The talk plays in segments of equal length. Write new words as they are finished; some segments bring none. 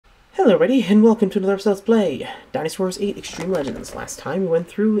Hello everybody, and welcome to another Let's Play, Dynasty Warriors 8 Extreme Legends. Last time we went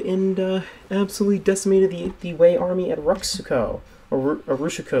through and absolutely decimated the Wei army at Ruxuko, or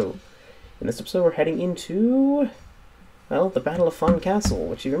Rushuko. In this episode we're heading into, well, the Battle of Fun Castle,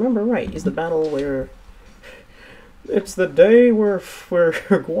 which, if you remember right, is the battle where... It's the day where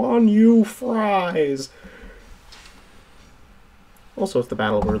Guan Yu fries! Also, it's the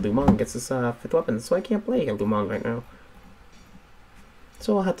battle where Lu Meng gets his 5th weapon, so I can't play Lu Meng right now.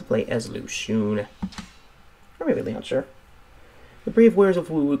 So I'll have to play as Lu Xun. I'm really not sure. The brave warriors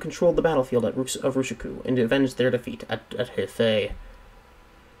of Wu controlled the battlefield of Rushiku and avenged their defeat at Hefei.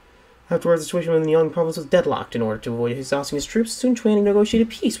 Afterwards, the situation within the Yang province was deadlocked. In order to avoid exhausting his troops, Sun Quan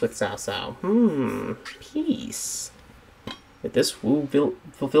negotiated peace with Cao Cao. Peace. With this, Wu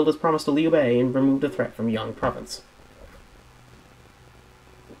fulfilled his promise to Liu Bei and removed the threat from Yang province.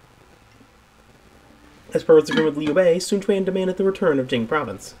 As per his agreement with Liu Bei, Sun Quan demanded the return of Jing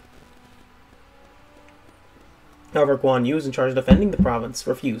province. However, Guan Yu, in charge of defending the province,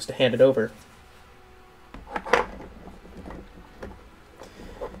 refused to hand it over.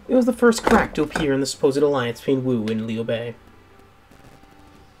 It was the first crack to appear in the supposed alliance between Wu and Liu Bei.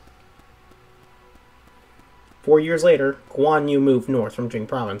 4 years later, Guan Yu moved north from Jing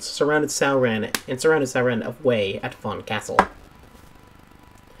province, surrounded Cao Ren of Wei at Fun Castle.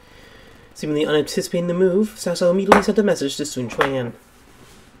 Seemingly unanticipating the move, Cao Cao immediately sent a message to Sun Quan.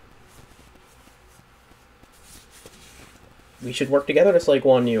 We should work together to slay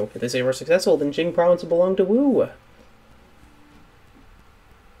Guan Yu. If they say we're successful, then Jing province will belong to Wu.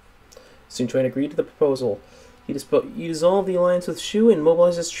 Sun Quan agreed to the proposal. He dissolved the alliance with Shu and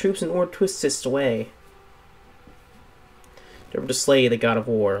mobilized his troops in order to assist Wei. To slay the god of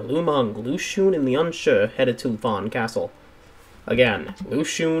war, Lu Meng, Lu Xun, and Lian Shi headed to Fun Castle. Again, Lu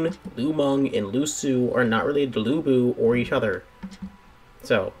Xun, Lu Meng, and Lu Su are not related to Lu Bu or each other.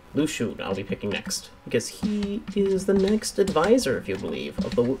 So, Lu Xun I'll be picking next, because he is the next advisor, if you believe,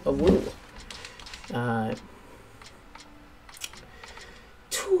 of Wu.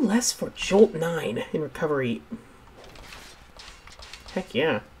 2 less for Jolt 9 in recovery. Heck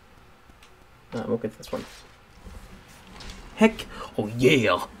yeah. We'll get this one. Heck, oh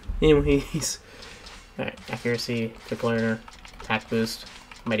yeah! Anyways, alright, accuracy, quick learner, attack boost,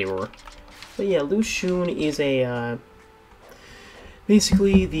 mighty roar. But yeah, Lu Xun is a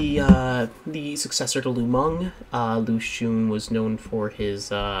basically the successor to Lu Meng. Lu Xun was known for his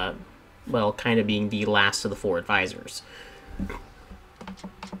well, kind of being the last of the 4 advisors,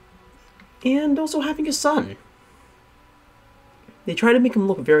 and also having a son. They try to make him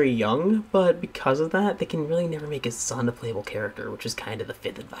look very young, but because of that, they can really never make his son a playable character, which is kind of the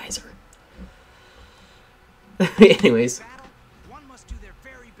 5th advisor. Anyways,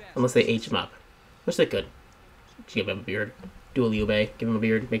 unless they age him up, which they could. Give him a beard, do a Liu Bei, give him a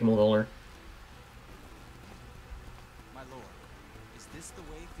beard, make him a little older. My lord, is this the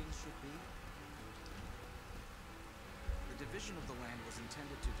way things should be? The division of the land was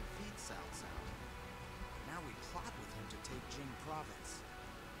intended to defeat Cao Cao. Now we plot with him to take Jing province.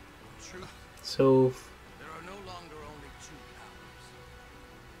 In truth, So, there are no longer only 2 powers.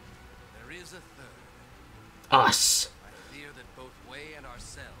 There is a 3rd. us. I fear that both Wei and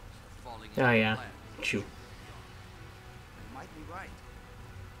ourselves are falling Oh into yeah, the plan. Chu. You might be right.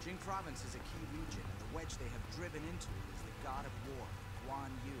 Jing province is a key region, and the wedge they have driven into it is the god of war,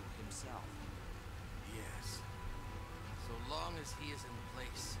 Guan Yu himself. Yes. So long as he is in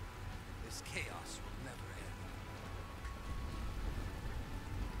place, this chaos will never end.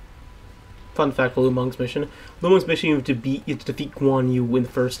 Fun fact for Lu Meng's mission. Lu Meng's mission is to defeat Guan Yu in the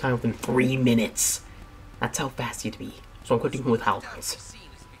first time within 3 minutes. That's how fast you have to be. So I'm quoting him with halberds.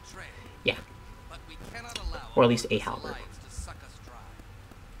 Yeah. Or at least a halberd.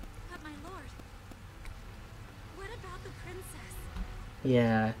 But my lord, what about the princess?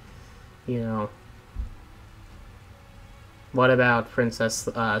 Yeah, you know. What about Princess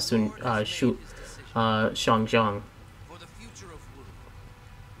Shangjiang? For the future of Wu,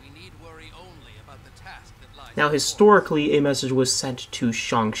 we need worry only about the task that lies Now, before us. historically, a message was sent to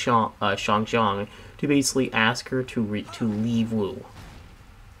Shangjiang to basically ask her to leave Wu,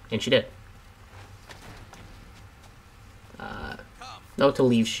 and she did. No, to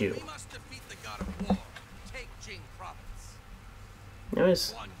leave Shu. We must defeat the god of war. Take Jing province.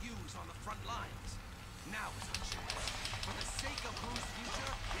 Anyways, Guan Yu's on the front lines. Now is our chance. For the sake of Wu's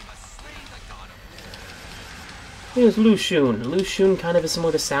future, we must slay the god of war. here's Lu Xun. Lu Xun kind of is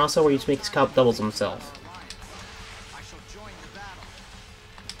similar to Cao Cao, where he just makes doubles himself. I shall join the battle.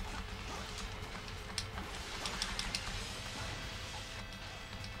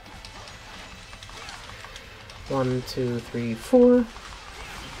 1, 2, 3, 4.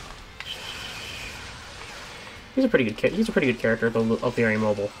 He's a pretty good character, though very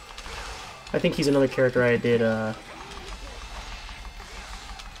mobile. I think he's another character I did.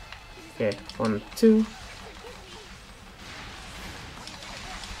 Okay, 1, 2.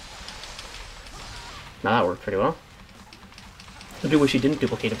 Now that worked pretty well. I do wish he didn't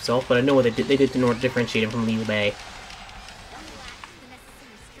duplicate himself, but I know what they did. They did in order to differentiate him from Liu Bei.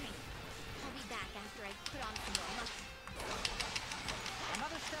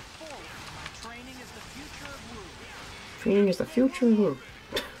 Training is the future of Wu.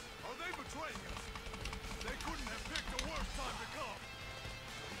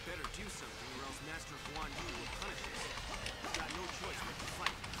 Better do something, or else Master Guan Yu will punish us. We've got no choice but to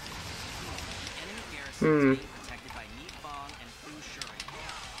fight. Enemy garrison is being protected by Ni Fang and Fu Shiren.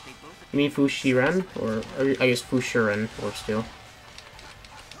 They both You mean Fu Shiren? Or I guess Fu Shiren works too.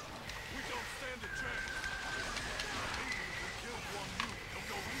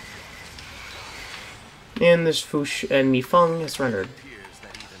 And this and Mi Feng has surrendered.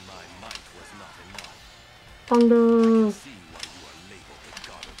 Feng.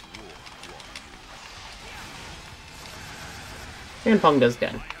 And Feng De's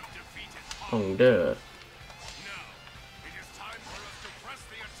dead. Feng De.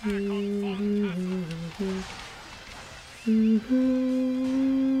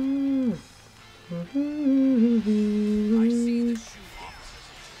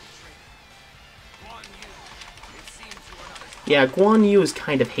 Yeah, Guan Yu is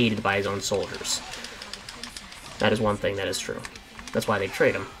kind of hated by his own soldiers. That is one thing that is true. That's why they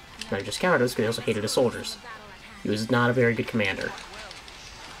trade him. Not just cowardice, because they also hated his soldiers. He was not a very good commander.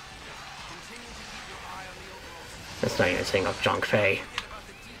 That's not even saying of Zhang Fei.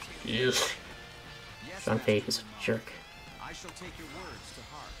 Ugh. Zhang Fei is a jerk. I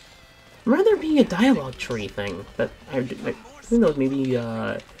remember there being a dialogue tree thing that I think that was maybe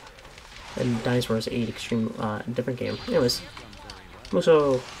in Dynasty 8 Extreme, different game. Anyways,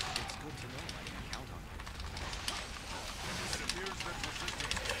 Muso.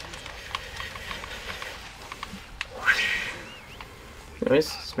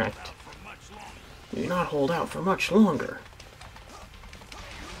 Anyways, smacked. Do not hold out for much longer.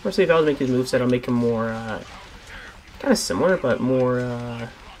 Honestly, if I was making his moveset, I'll make him more, kind of similar, but more,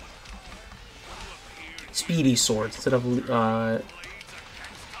 speedy swords instead of,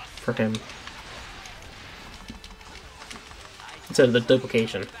 for him. Instead of the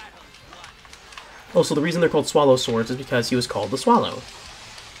duplication. Also, the reason they're called Swallow Swords is because he was called the Swallow.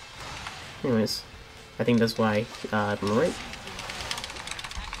 Anyways, I think that's why, if I'm right.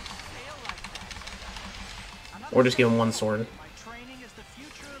 Or just give him one sword.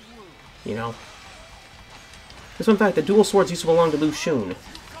 You know? This fun fact, the dual swords used to belong to Lu Xun.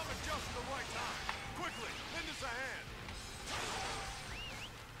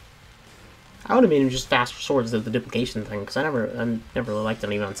 I would have made him just faster swords than the duplication thing, because I never really liked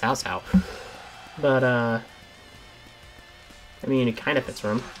it even on Cao Cao. But, I mean, it kind of fits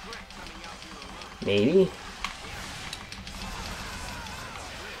for him. Maybe.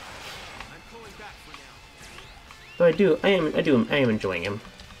 But I am enjoying him.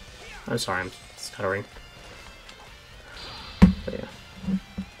 I'm sorry, I'm stuttering. But yeah.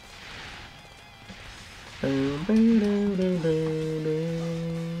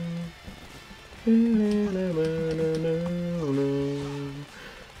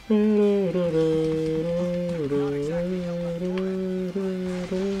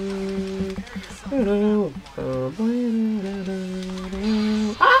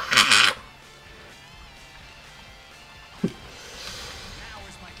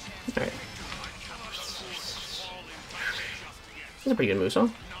 Alright. That's a pretty good move,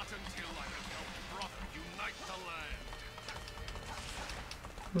 song.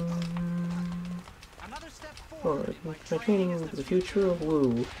 Alright, my training is the future of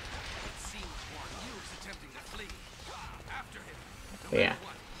Wu. Yeah.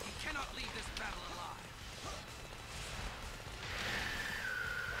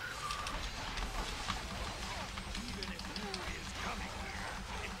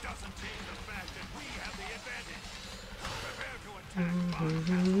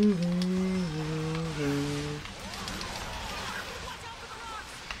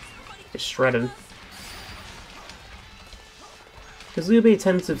 Just shredded. Because Liu Bei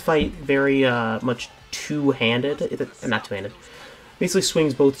tends to fight very much two-handed, not two-handed. Basically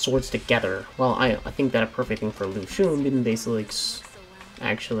swings both swords together. Well, I think that a perfect thing for Lu Xun didn't basically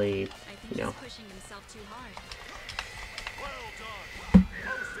actually, you know.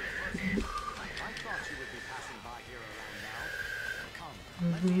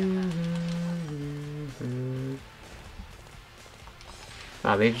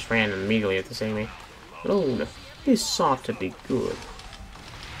 Oh, they just ran immediately at the same me. Alone. This ought to be good.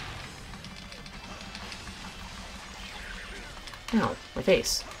 Ow, my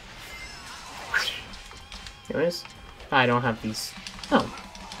face. Anyways, I don't have these. Oh.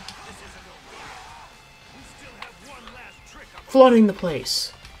 Flooding the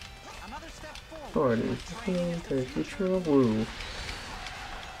place. Gordon, to the future of Wu.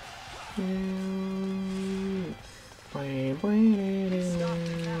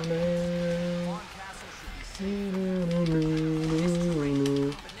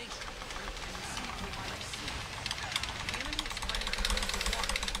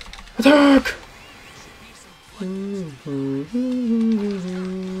 Attack!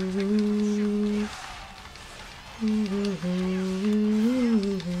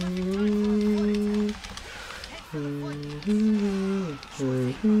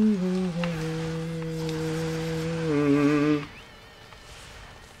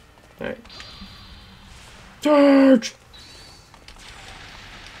 Alright. Charge!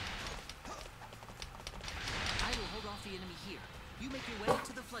 I will hold off the enemy here. You make your way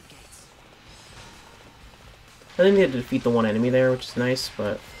to the floodgates. I didn't get to defeat the one enemy there, which is nice,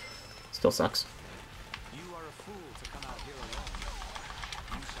 but still sucks. You are a fool to come out here alone.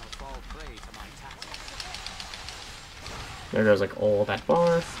 You shall fall prey to my tactics. There goes like all that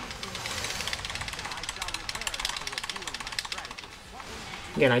bar.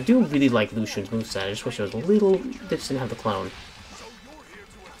 Again, I do really like Lucian's moveset. I just wish it was a little. They just didn't have the clone.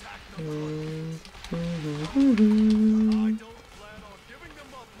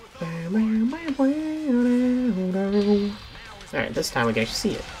 Alright, this time we can actually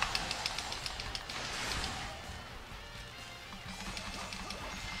see it.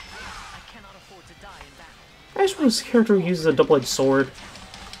 I just want this character who uses a double-edged sword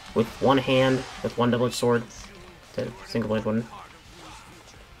with one hand, with one double-edged sword, to single-blade one.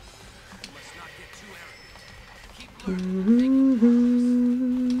 Okay,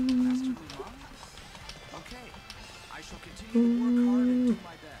 I shall continue to work hard and do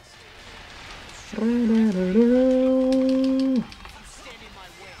my best.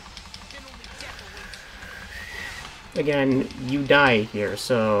 Again, you die here,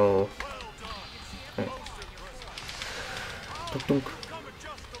 so... Okay.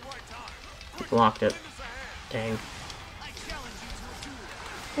 Blocked it. Dang.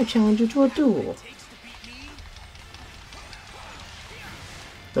 I challenge you to a duel.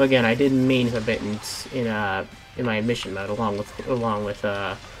 So again, I did main a bit in my mission mode along with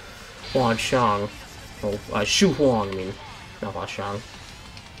Huan Shang, Shu Huang. I mean, not Huan Shang.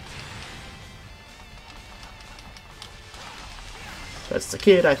 As a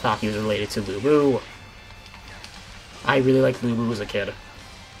kid, I thought he was related to Lu Bu. I really liked Lu Bu as a kid.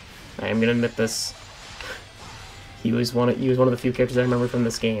 I am gonna admit this. He was one of the few characters I remember from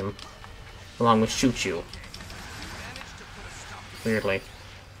this game, along with Shu Chu. Weirdly.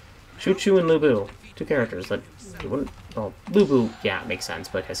 Shu Chu and Lu Bu, two characters that you wouldn't. Well, Lu Bu, yeah, it makes sense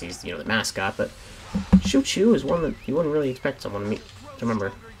because he's the mascot, but Shu Chu is one that you wouldn't really expect someone to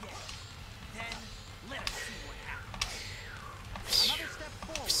remember.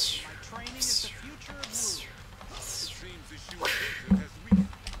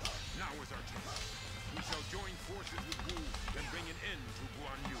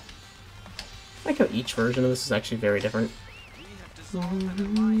 I like how each version of this is actually very different. We have dissolved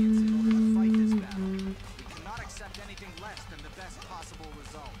an alliance in order to fight this battle. We cannot accept anything less than the best possible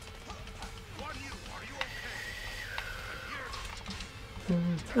result. Guan Yu, are you okay?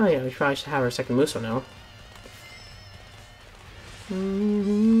 Oh yeah, we probably should have our second Muso now.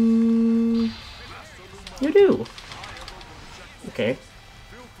 You do. Okay.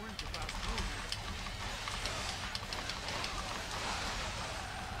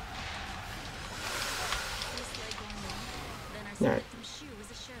 Alright.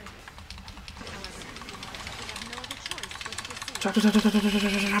 Chop, chop, chop, chop, chop, chop, chop,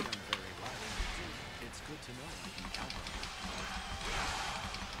 chop.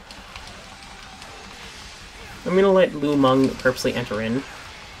 I'm gonna let Lu Meng purposely enter in,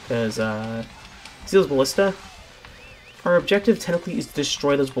 because, see those ballista? Our objective technically is to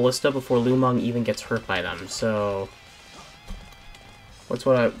destroy those ballista before Lu Meng even gets hurt by them, so... This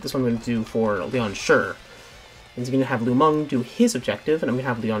one I'm gonna do for Leon Shur. He's gonna have Lu Meng do his objective, and I'm gonna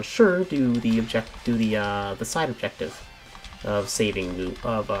have Leon Shur do the side objective of saving Lu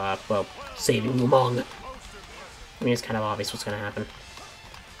Meng. I mean, it's kind of obvious what's gonna happen.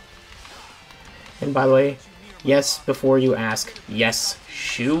 And by the way, yes, before you ask, yes,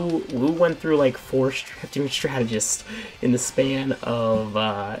 Wu went through like 4 different strategists in the span of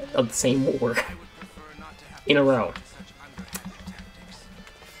the same war in a row.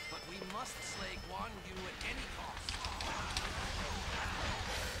 must slay Guan Yu at any cost.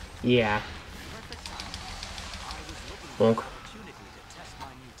 Yeah. Perfect timing. I was looking for Bonk. an opportunity to test my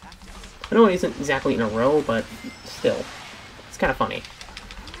new tactics. I know it isn't exactly in a row, but still. It's kind of funny.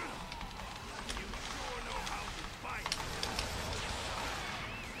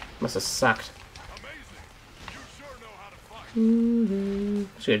 Must have sucked.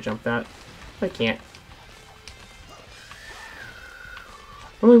 Should have jumped that. I can't.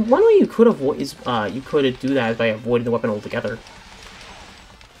 I mean, one way you could avoid is you could do that by avoiding the weapon altogether.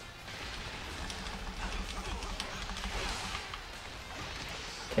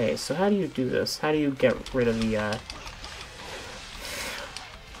 Okay, so how do you do this? How do you get rid of the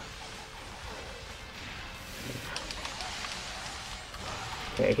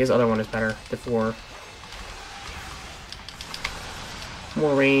Okay, his other one is better. Before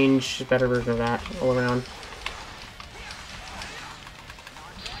more range, better version of that all around.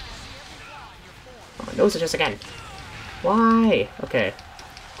 Oh, my nose is just again. Why? Okay.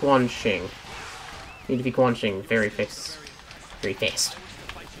 Guan Xing. Need to be Guan Xing very fast. Very fast.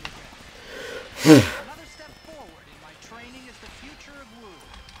 Another step forward in my training is the future of Wu.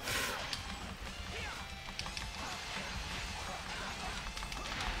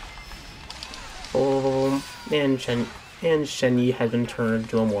 Oh, and Shen Yi has been turned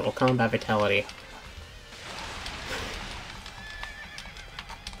to a Mortal Kombat fatality.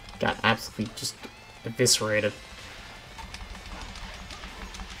 Got absolutely just eviscerated.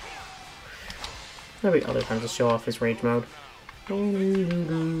 There'll be other times to show off his rage mode.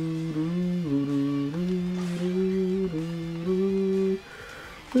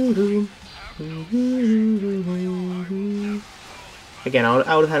 Again, I would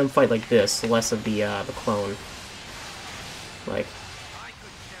have had him fight like this, less of the clone. Like,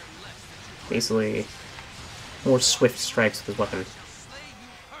 basically, more swift strikes with his weapon.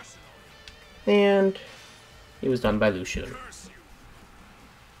 And it was done by Lu Xun. You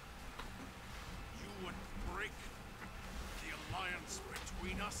would break the alliance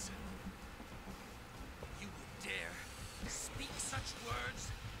between us. You would dare speak such words?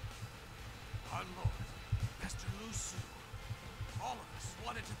 Our Lord, Master Lu Su, all of us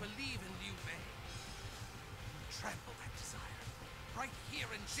wanted to believe in Liu Bei. Trample that desire, right here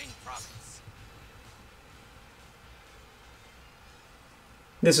in Jing Province.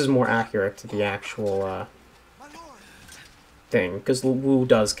 This is more accurate to the actual My lord, thing, because Wu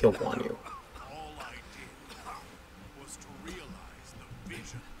does kill Guan Yu. all I did was to realize the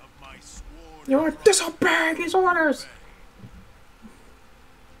vision of my sworn You're disobeying his orders!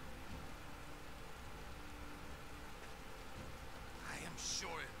 I am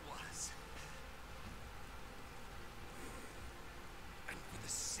sure it was. and for the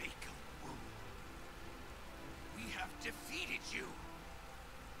sake of Wu, we have defeated you.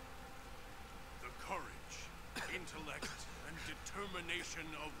 The courage, intellect, and determination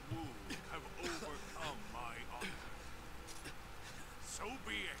of Wu have overcome my honor. So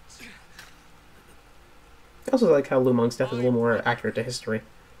be it. I also like how Lu Meng's death is a little more accurate to history.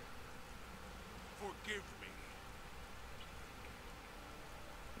 Forgive me.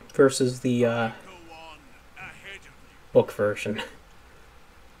 Versus the Go on ahead of you. book version.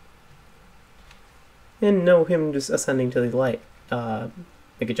 And know him just ascending to the light. Like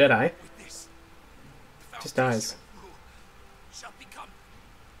a Jedi. With this, the Just dies. foundation of Wu shall become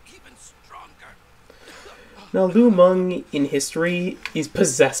even stronger. Now, Lu Meng in history is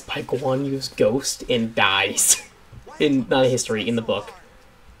possessed by Guan Yu's ghost and dies. Not in history, in the book.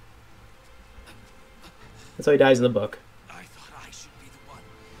 That's how he dies in the book. I thought I should be the one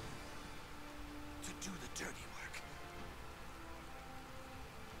to do the dirty work.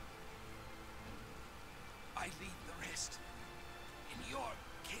 I leave the rest in your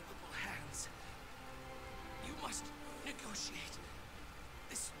capable hands. You must negotiate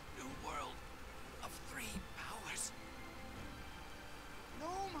this new world of three powers. No,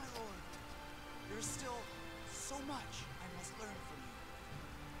 my lord. There's still so much I must learn from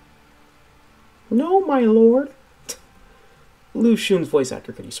you. No, my lord. Lu Xun's voice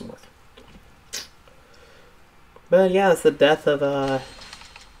actor could use some work. But yeah, that's the death of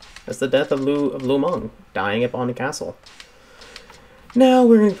Lu Meng, dying up on the castle. Now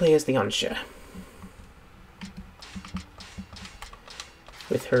we're gonna play as the Anshe.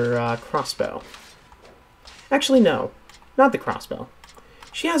 With her crossbow. Actually, no. Not the crossbow.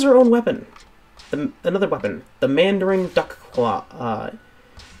 She has her own weapon. Another weapon. The Mandarin Duck Claw.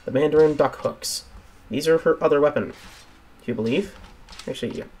 The Mandarin Duck Hooks. These are her other weapon. Do you believe?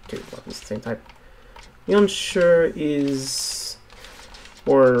 Actually, yeah, two weapons the same type. The Anshe is...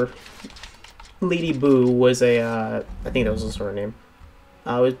 Or... Lady Boo was a, I think that was also her name.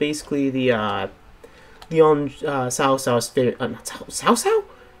 was basically the Leon Cao Cao's favorite, not Cao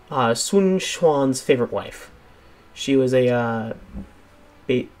Cao? Sun Xuan's favorite wife. She was a,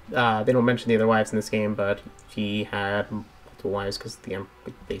 they don't mention the other wives in this game, but he had multiple wives because the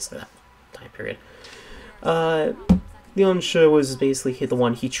basically that time period. Leon Shi was basically the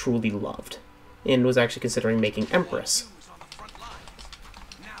one he truly loved, and was actually considering making Empress.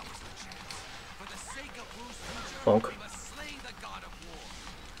 Bonk.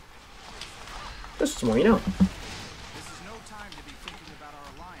 Just some more, you know. This is no time to be thinking about our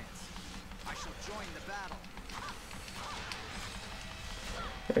alliance. I shall join the battle.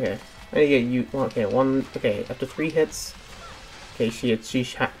 Okay, I need to get you. Okay, one. Okay, after 3 hits. Okay, she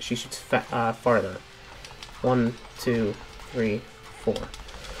shoots farther. 1, 2, 3, 4.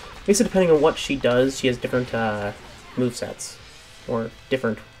 Basically, depending on what she does, she has different movesets or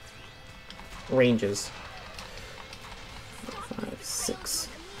different ranges. 5, 6.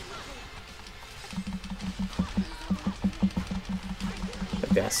 Like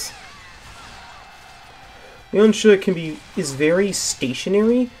this. Leon Shi is very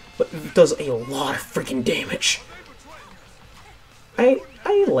stationary, but does a lot of freaking damage. I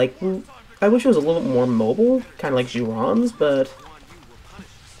wish it was a little bit more mobile, kind of like Juron's, but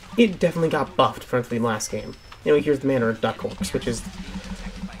it definitely got buffed from the last game. Anyway, here's the Manner of Duck Horse, which is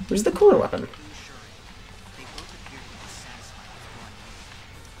the cooler weapon.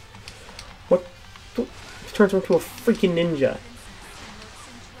 What? It turns him into a freaking ninja.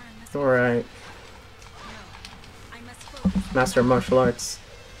 Alright. Master of Martial Arts.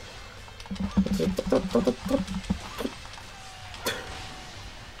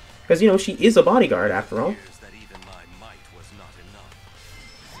 Because, you know, she is a bodyguard, after all.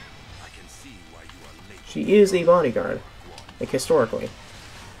 She is a bodyguard. Like, historically.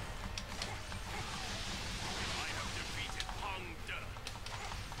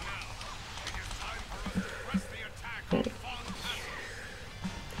 Okay.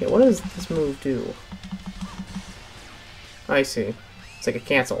 Okay, what does this move do? I see. It's like a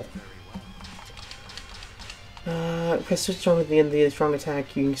cancel. Press switch on at the end of the strong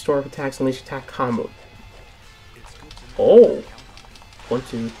attack. You can store up attacks, unleash attack combo. Oh! 1,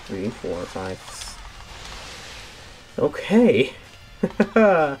 2, 3, 4, 5. Okay.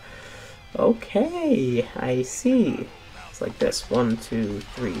 Okay, I see. It's like this. 1, 2,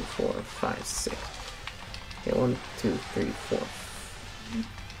 3, 4, 5, 6. Okay, 1, 2, 3, 4.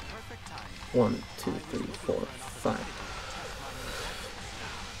 1, 2, 3, 4, 5.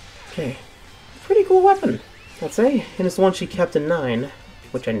 Okay. Pretty cool weapon, I'd say. And it's the one she kept in 9,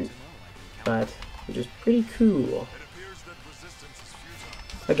 which is pretty cool.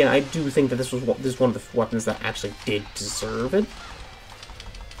 Again, I do think that this is one of the weapons that actually did deserve it.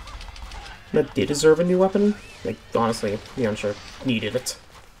 That did deserve a new weapon. Like, honestly, the Unsure needed it.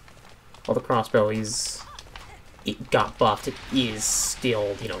 While the crossbow it got buffed, it is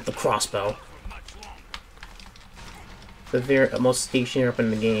still, you know, the crossbow. The most stationary weapon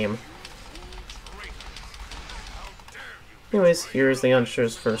in the game. Anyways, here's the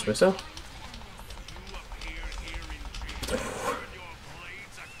Unsure's first missile.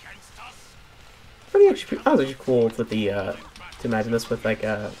 That was actually cool with the to imagine this with like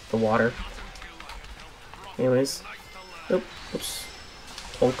the water. Anyways, oops,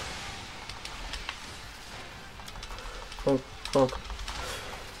 bonk, bonk, bonk.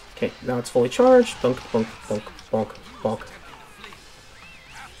 Okay, now it's fully charged. Bonk, bonk, bonk, bonk, bonk.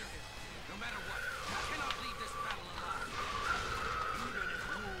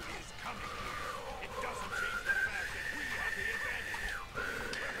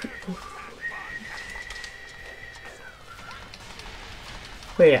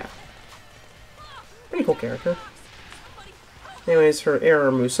 But yeah, pretty cool character. Anyways, her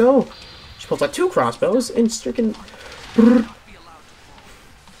Error Muso, she pulls out 2 crossbows and freaking.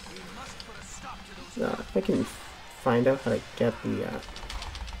 If I can find out how to get the.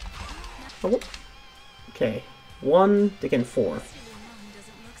 Oh, okay, 1, again 4.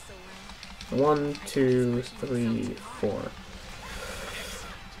 1, 2, 3, 4.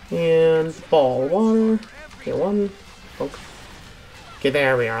 And ball of water. Okay, 1. Okay. Okay,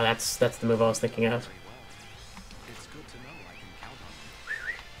 there we are. That's the move I was thinking of.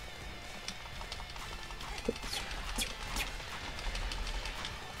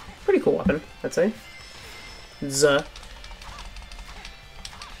 Pretty cool weapon, I'd say. Zuh.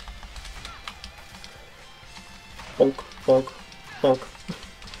 Bonk, bonk, bonk.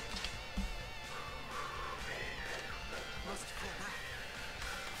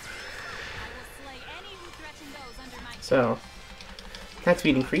 So, attack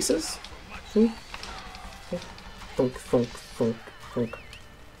speed increases. See? Okay. Thunk, thunk, thunk, thunk.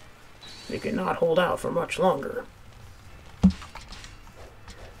 We cannot hold out for much longer.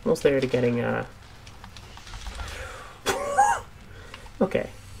 Almost there to getting, Okay.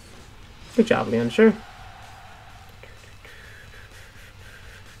 Good job, Leon, sure.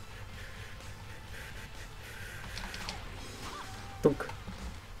 Dunk.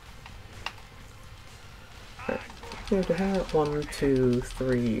 Alright. Here to have 1, 2,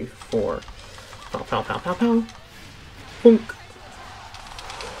 3, 4. Pow, pow, pow, pow, pow. Bonk.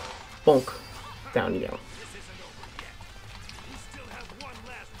 Bonk. Down you go. This isn't over yet. We still have one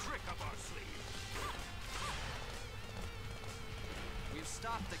last trick up our sleeve. We've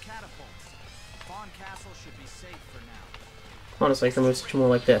stopped the catapults. Fawn Castle should be safe for now. Honestly, I can move such more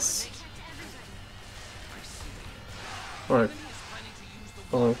like this. Or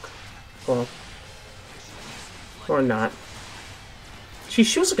bonk. Bonk. Or not. She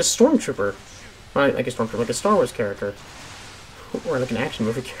shoots like a stormtrooper. Like a stormtrooper, like a Star Wars character. Or like an action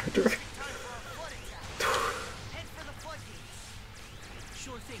movie character.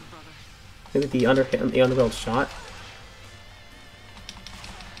 Sure thing, brother. Maybe the underbelt shot.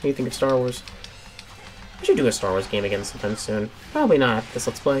 What do you think of Star Wars? I should do a Star Wars game again sometime soon. Probably not after this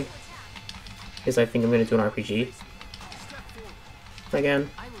Let's Play. Because I think I'm going to do an RPG. Again.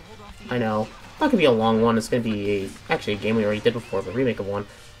 I know. Not going to be a long one. It's going to be actually a game we already did before, the remake of one.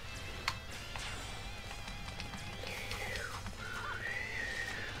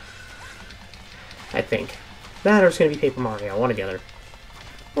 I think. That or it's going to be Paper Mario, one together.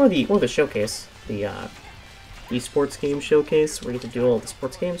 Or the showcase. The esports game showcase, where you get to do all the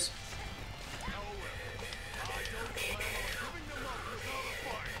sports games.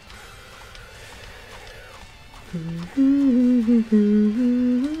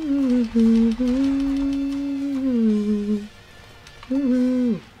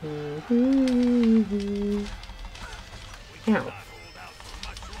 Ow.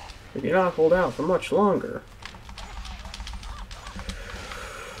 We do not hold out for much longer.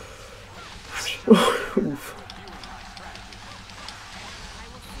 Oof.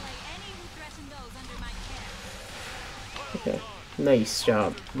 Okay, nice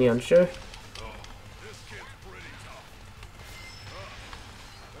job, Leon, sure.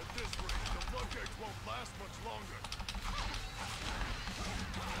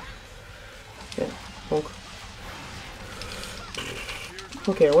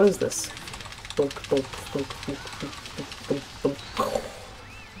 Okay, what is this? Dunk, dunk, dunk, dunk, dunk, dunk, dunk.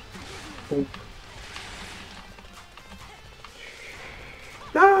 Boom.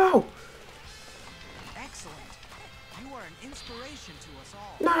 No! Excellent. You are an inspiration to us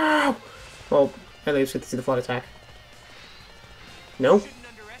all. No! Well, at least we get to see the flood attack. No? Shouldn't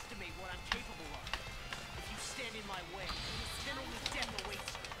underestimate what I'm capable of. If you stand in my way, then only death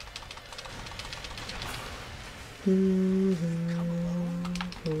awaits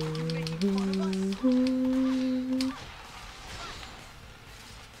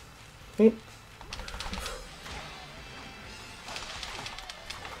Okay.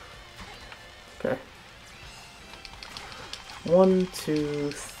 Okay. 1,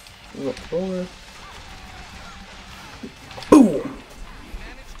 2, 3, 4. Boom!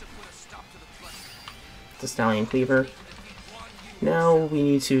 The Stallion Cleaver. Now we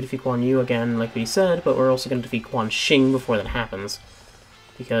need to defeat Guan Yu again, like we said, but we're also going to defeat Guan Xing before that happens.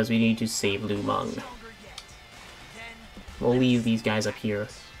 Because we need to save Lu Meng. We'll leave these guys up here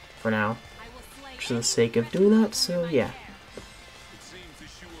for now, just for the sake of doing that, so yeah. It seems the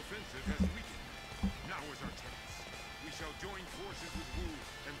Shu offensive has weakened. Now is our chance. We shall join forces with Wu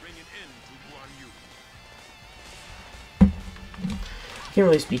and bring an end to Guan Yu. Can't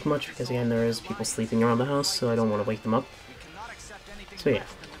really speak much because again there is people sleeping around the house, so I don't want to wake them up. So yeah.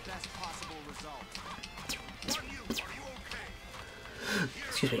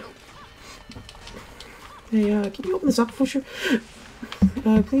 Excuse me. Hey, can you open this up for sure?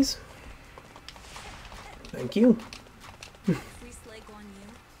 Please? Thank you. If we slay Guan Yu,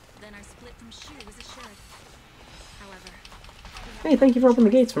 then our split from Shu is assured. However, Hey, thank you for opening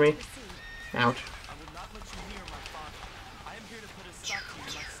the gates for me. Ouch. I will not let you near my father. I am here to put a stop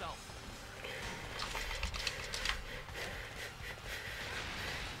to you myself.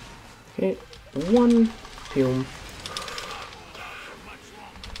 Okay, 1, 2.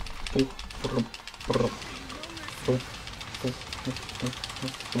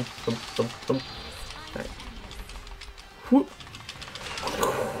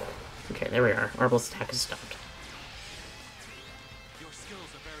 Okay, there we are. Arbel's attack is stopped. Your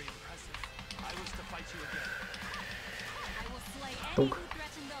skills are very impressive. I wish to fight you again. I will slay any who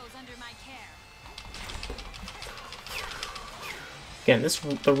threaten those under my care. Again,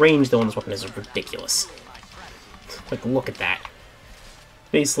 the range though on this weapon is ridiculous. Like, look at that.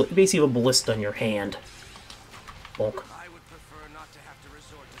 Basically a ballista in your hand. Bulk. I would prefer not to have to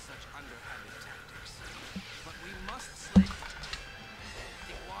resort to such underhanded tactics. But we must slay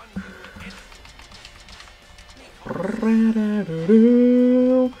the Guan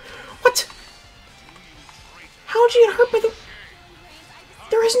Yu What? How'd you get hurt by the...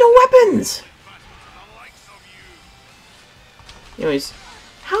 There is no weapons! Anyways,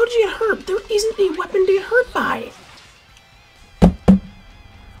 how did you get hurt? There isn't a weapon to get hurt by!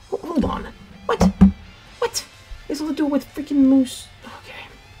 Hold on. What? What? This has to do with freaking moose. Okay.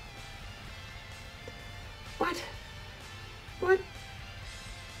 What? What?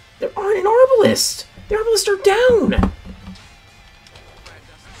 There aren't an arbalist! The arbalists are down!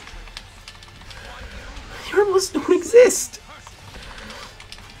 The arbalists don't exist!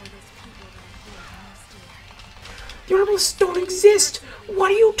 The arbalists don't exist!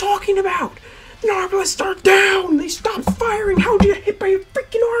 What are you talking about? The arbalists are down! They stopped firing! How'd you get hit by a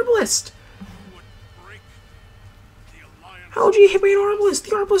freaking arbalist? How'd you get hit by an arbalist?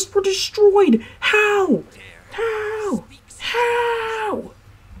 The arbalists were destroyed! How? How? How?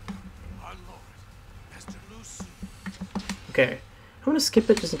 Okay. I'm gonna skip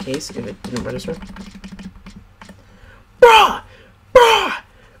it just in case if it didn't register. Bruh! Bruh!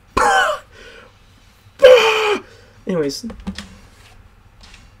 Bruh! Bruh! Anyways.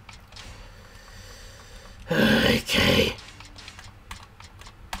 Okay. Okay.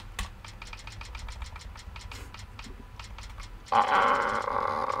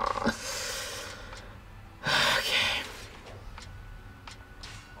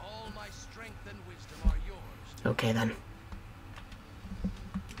 All my strength and wisdom are yours. Okay then.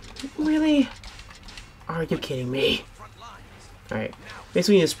 Really? Are you kidding me? Alright.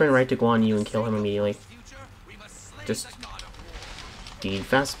 Basically, you need to sprint right to Guan Yu and kill him immediately. Just be as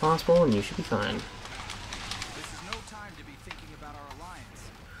fast as possible and you should be fine. This is no time to be thinking about our alliance.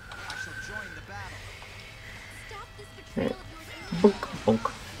 I shall join the battle. Stop this betrayal Alright. of yours. Bonk, bonk.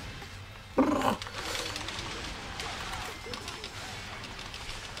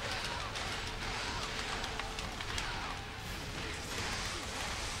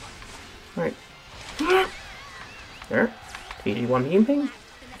 Alright. There. Defeated one beam ping.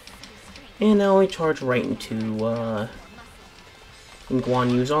 And now we charge right into in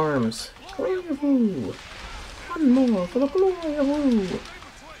Guan Yu's arms. Woo-hoo. One more for the glory of Wu.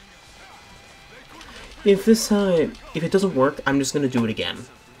 If it doesn't work, I'm just gonna do it again.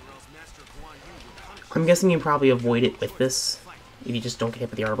 I'm guessing you probably avoid it with this if you just don't get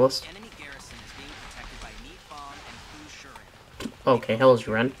hit with the arbalist. Enemy garrison is being protected by meat bomb and food. Okay, hello's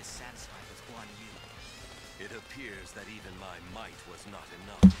your end. Dissatisfied with Guan Yu. It appears that even my might was not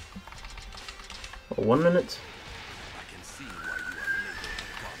enough. 1 minute. I can see why you are labeled the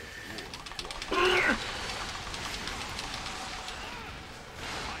god of war,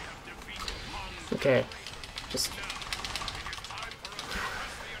 Guan Yu. Okay. Just...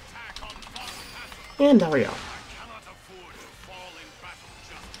 And there we go. Cannot afford to fall in battle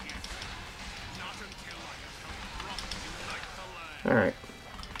just yet. Not until I have helped unite the land. Alright.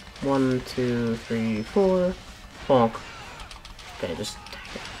 1, 2, 3, 4. Bonk. Okay, just...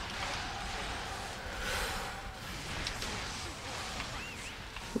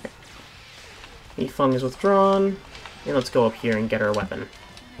 Okay. Yifeng is withdrawn. And let's go up here and get our weapon. When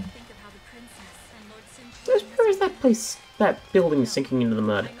I think of how the princess and Lord Xtreme Where's that place, that building sinking into the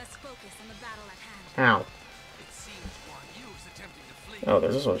mud? I must focus on the battle at hand. Ow. It seems Guan Yu is attempting to flee. Oh,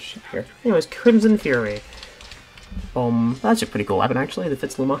 there's also a ship here. Anyways, Crimson Fury. That's a pretty cool weapon, actually. That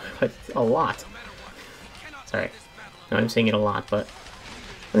fits Luma a lot. Sorry. No, I'm saying it a lot, but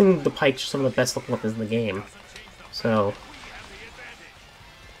I think the pike's some of the best looking weapons in the game. So,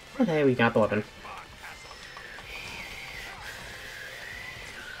 okay, we got the weapon.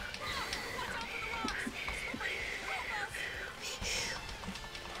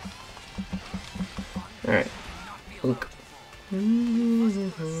 Alright. Boink.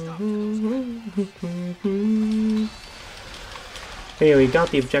 Okay, we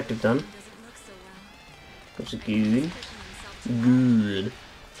got the objective done. Doesn't look so well. Which is good. Pushing himself Good.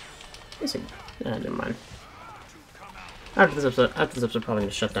 Yes, never mind. After this episode, probably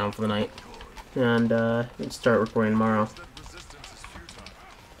gonna shut down for the night, and we'll start recording tomorrow. Let's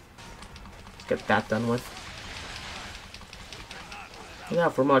get that done with.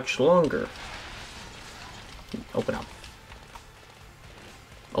 Not for much longer. Open up.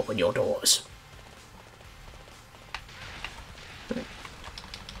 Open your doors. Right.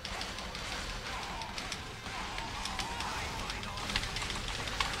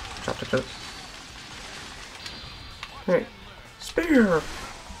 Chop, chop, chop. Alright. Spear! This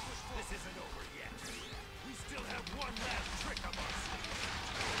isn't over yet. We still have one last trick of us.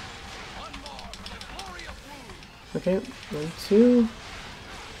 Okay, 1, 2.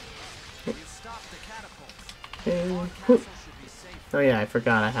 You stop the catapults. Okay. Our Whoop. castle should be safe. Oh yeah, I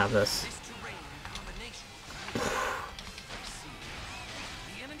forgot I have this. This terrain in combination with I see.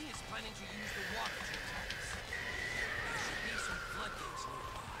 The enemy is planning to use the water to attack us. There should be some floodgates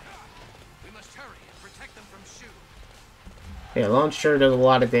nearby. We must hurry and protect them from Shu. Yeah, Launcher does a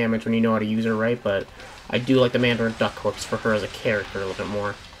lot of damage when you know how to use her right, but I do like the Mandarin Duck Corpse for her as a character a little bit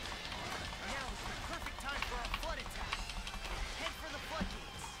more. Now is the perfect time for our flood attack. Head for the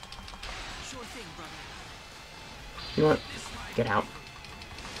floodgates. Sure thing, brother. You know what? Get out.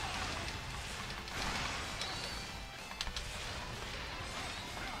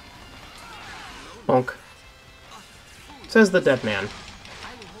 Bonk. Says the dead man.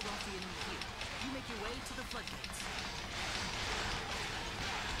 I will hold off the enemy here. You make your way to the floodgates.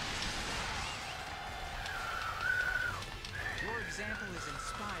 Your example is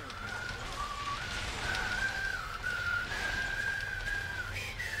inspiring.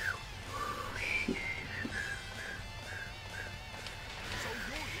 So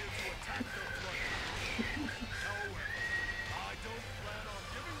you're here to attack the floodgates. However, I don't plan on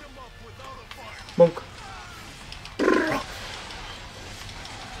giving them up without a fight. Bonk.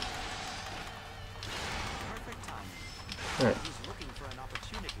 Perfect timing. Alright. He's looking for an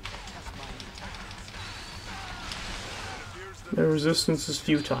opportunity to test my new tactics. Here's the The resistance is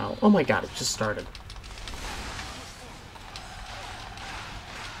futile. Oh my god, it just started.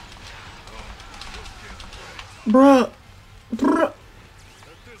 Bruh! Bruh! At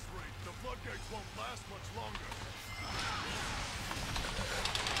this rate, the floodgates won't last much longer.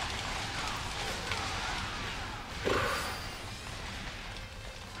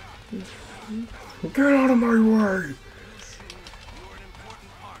 Get out of my way! You're an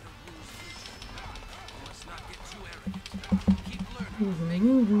important part of Wu's future. You must not get too arrogant. Keep learning,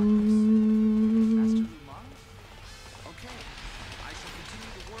 making progress. Master Lu Meng? Okay. I shall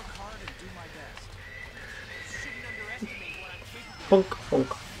continue to work hard and do my best. You shouldn't underestimate what I'm capable of. Bonk, bonk.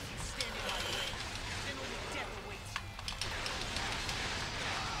 Stand in my way, and only death awaits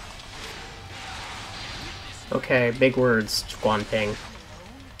you. Okay, big words, Guan Ping. Are you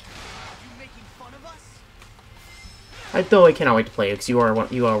making fun of us? I though cannot wait to play because you are one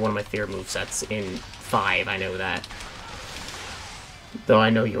of my favorite movesets in 5. I know that. Though I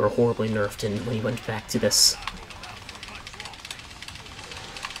know you were horribly nerfed when you went back to this.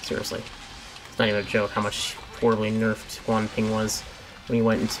 Seriously, it's not even a joke how much horribly nerfed Guan Ping was when he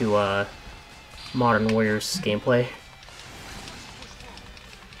went into Modern Warriors gameplay.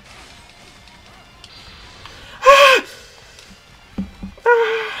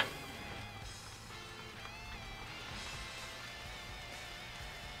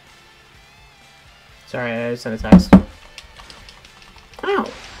 Sorry, I sent a text. Ow! We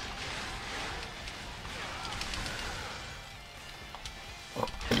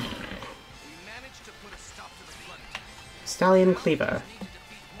managed to put a stop to the flood attack. Stallion Cleaver. Need to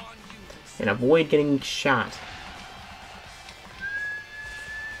defeat Guan Yu himself. And avoid getting shot.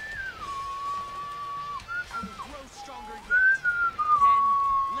 I will grow stronger yet. Then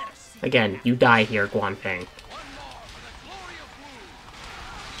let us see. Again, you die here, Guan Ping. One more for the glory of Wu.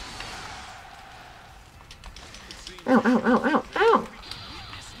 Ow, ow, ow, ow, ow!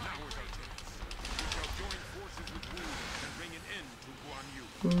 Now is our chance. We shall join forces with Wu and bring an end to Guan Yu.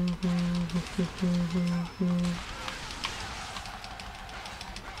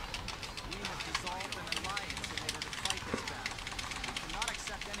 We have dissolved an alliance in order to fight this battle. We cannot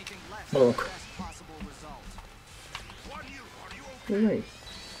accept anything less Bonk. than the best possible result. Guan Yu, are you okay? Right.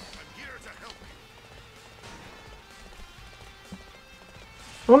 I'm here to help you.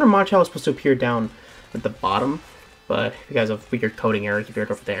 I wonder Mach How is supposed to appear down at the bottom, but because of weird coding error, it appeared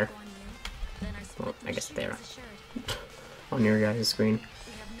over there. Guan Yu, then our split Well, I from guess Shu there. is assured. On your guys' screen. We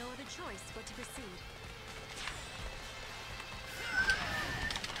have no other choice but to proceed.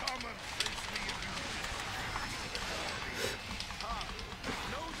 Come and face me if you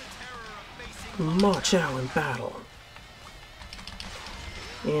Know the terror of facing Mach How in battle.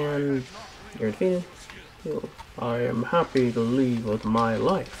 And you're defeated. I am happy to leave with my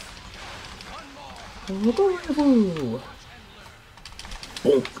life. Woo!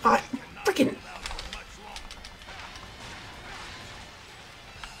 Oh god, freaking!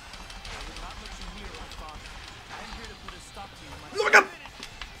 Oh my god!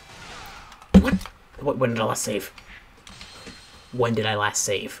 What? When did I last save? When did I last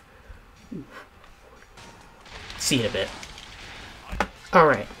save? See you in a bit.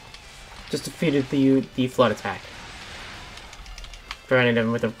 Alright. Just defeated the flood attack. Prevented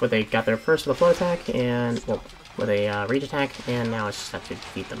them with they got there first with a flood attack, and, well, with a reach attack, and now I just have to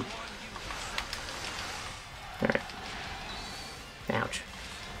defeat them. Alright. Ouch.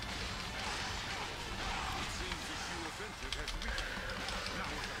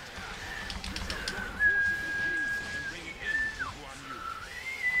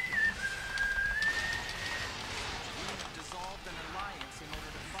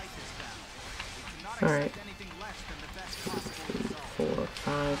 Alright. 4,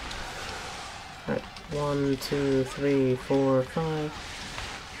 5. Alright. 1, 2, 3, 4, 5.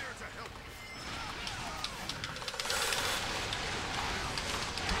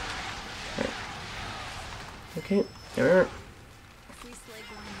 Alright. Okay, there we are. If we slay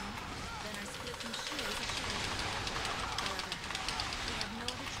Guan Yu, then our split from Shu is assured. However, we have no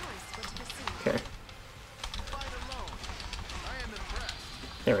other choice but to proceed. Okay.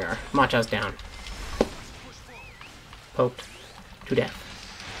 There we are. Macha's down. Poked to death.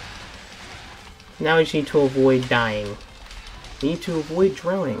 Now we just need to avoid dying. We need to avoid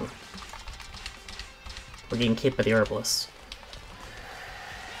drowning. We're getting hit by the Herbalist.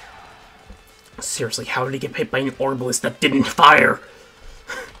 Seriously, how did he get hit by an Herbalist that didn't fire?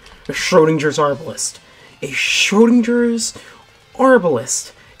 A Schrodinger's Herbalist. A Schrodinger's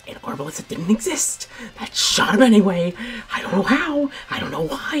Herbalist. An Herbalist that didn't exist. That shot him anyway. I don't know how. I don't know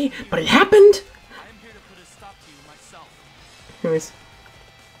why. But it happened. I am here to put a stop to you myself. Anyways.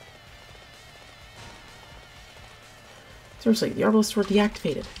 Seriously, the Arbalists were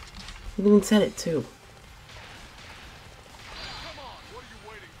deactivated. You even said it, too.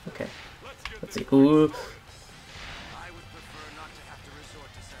 Okay. Let's see. Ooh. I would prefer not to have to resort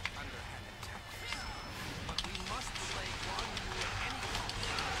to such underhanded tactics. But we must slay Guan Yu at any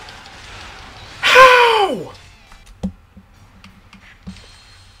cost. How?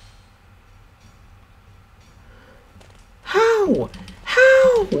 How?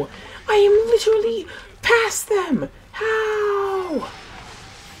 How? I am literally past them. How?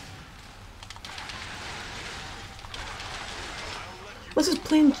 Let's just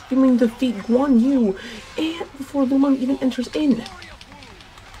plan to defeat Guan Yu and before Lu Meng even enters in.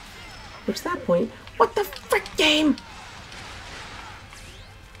 Which at that point, what the frick, game?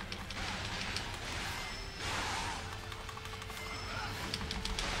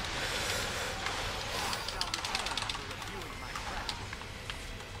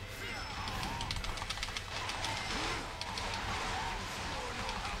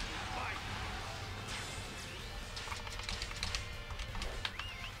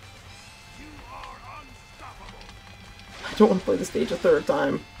 I don't want to play the stage a third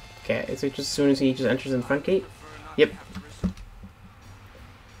time. Okay, is it just as soon as he just enters in the front gate? Yep.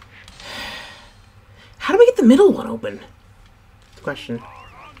 How do we get the middle one open? Good question.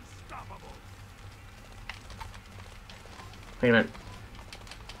 Wait a minute.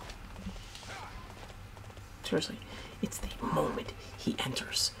 Seriously, it's the moment he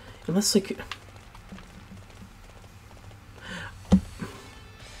enters. Unless, like...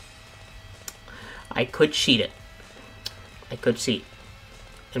 I could cheat it. I could cheat.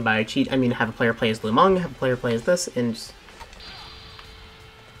 And by cheat, I mean have a player play as Lu Meng, have a player play as this, and just...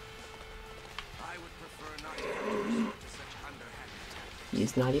 I would prefer not to have to resort to such underhanded tactics.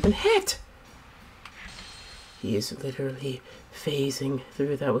 He's not even hit! He is literally phasing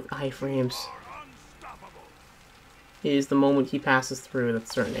through that with iframes. It is the moment he passes through that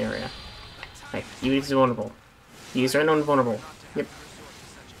certain area. Like, he is vulnerable. He is right now invulnerable. Yep. Resort to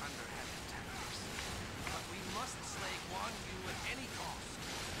such underhanded tactics. But we must slay Guan Yu at any cost.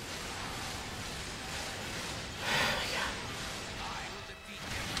 I will defeat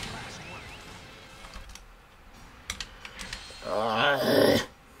every last one of them.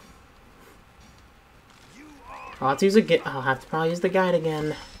 I'll have to use I'll have to probably use the guide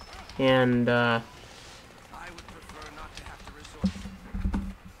again. And, I would prefer not to have to resort.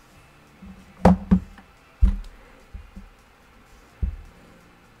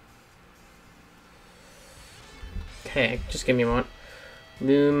 okay, just give me a moment.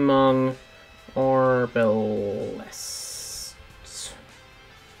 Lu Meng Orbalist.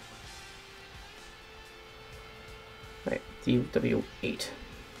 Right, DW8.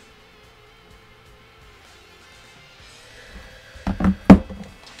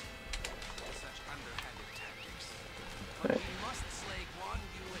 Such underhanded tactics. But Right. we must slay Guan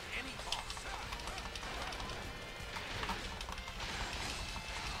Yu at any cost.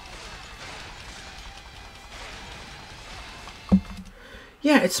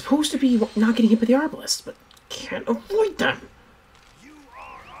 Yeah, it's supposed to be not getting hit by the Arbalist, but can't avoid them.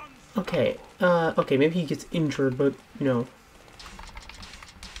 Okay, okay, maybe he gets injured, but, you know.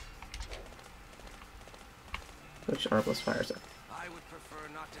 Which Arbalist fires it? I would prefer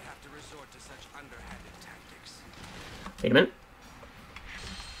not to have to resort to such underhanded tactics. Wait a minute.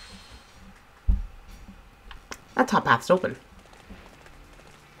 That top path's open.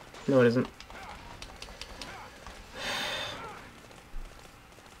 No, it isn't.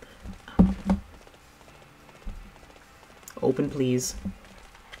 Open, please.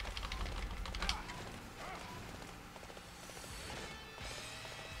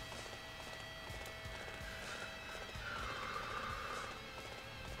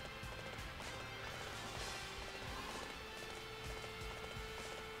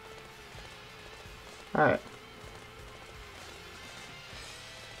 Alright.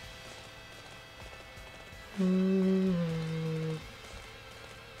 I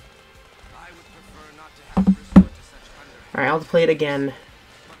would prefer not to have to resort to such underhand. Alright, I'll play it again.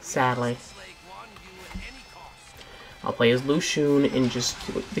 Sadly. Slay Guan Yu at any cost. I'll play as Lu Xun and just...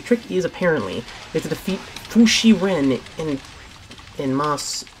 The trick is, apparently, you have to defeat Fu Shiren and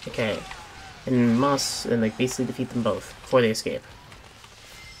Mas... Okay. And Mas, and like basically defeat them both before they escape.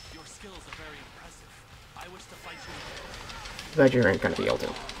 Your skills are very impressive. I wish to fight you. Glad you aren't gonna be able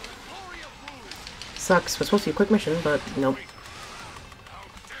to. Sucks. It's supposed to be a quick mission, but nope.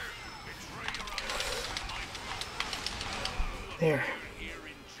 There.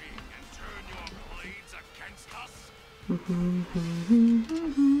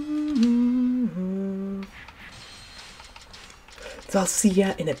 So I'll see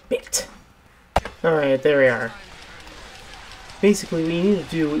ya in a bit. Alright, there we are. Basically, what you need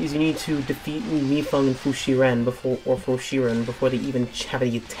to do is you need to defeat Mifeng and Fu Shiren before they even have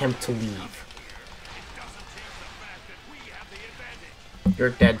the attempt to leave. You're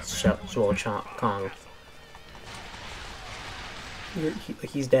dead, Zuo Kong.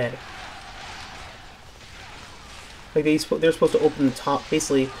 He's dead. Like they're supposed to open the top.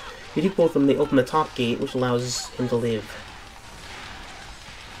 Basically, you do both of them. They open the top gate, which allows him to live.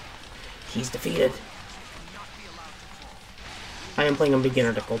 He's defeated. I am playing on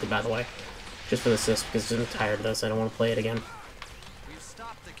beginner difficulty, by the way, just for the assist because I'm tired of this. I don't want to play it again. We've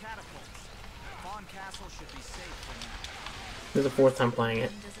stopped the catapults. Vaughn Castle should be safe for now. This is the fourth time playing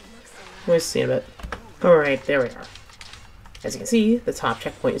it. Does it look so We'll see in a bit. Alright, there we are. As you can see, the top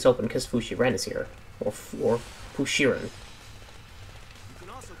checkpoint is open because Fu Shiren is here. Or Fu Shiren.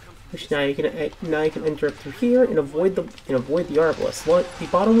 Which now you can enter up through here and avoid the Arbalest. The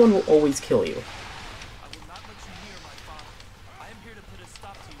bottom one will always kill you. I will not let you near my father. I am here to put a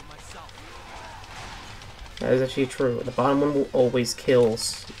stop to you myself. That is actually true. The bottom one will always kill Lu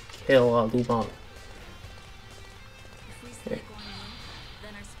Bang. If we slay Guan Yu,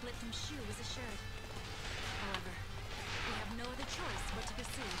 then our split from Shu is assured. However, we have no other choice but to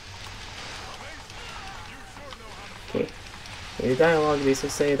pursue. Okay. The dialogue basically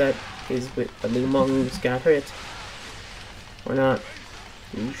say that Lu Meng's got hurt. Or not.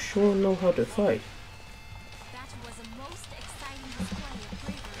 You sure know how to fight. That was a most exciting display of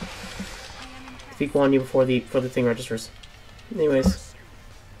bravery. I am impressed. Defeat Guan Yu before the thing registers. Anyways.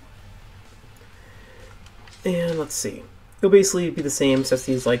 And let's see. It'll basically be the same, since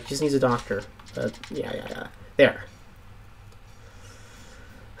he's like, just needs a doctor. But yeah. There.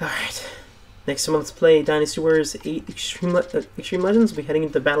 Alright. Next time, let's play Dynasty Warriors 8 Extreme Legends. We'll be heading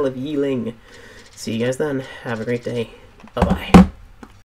into the Battle of Yiling. See you guys then. Have a great day. Bye-bye.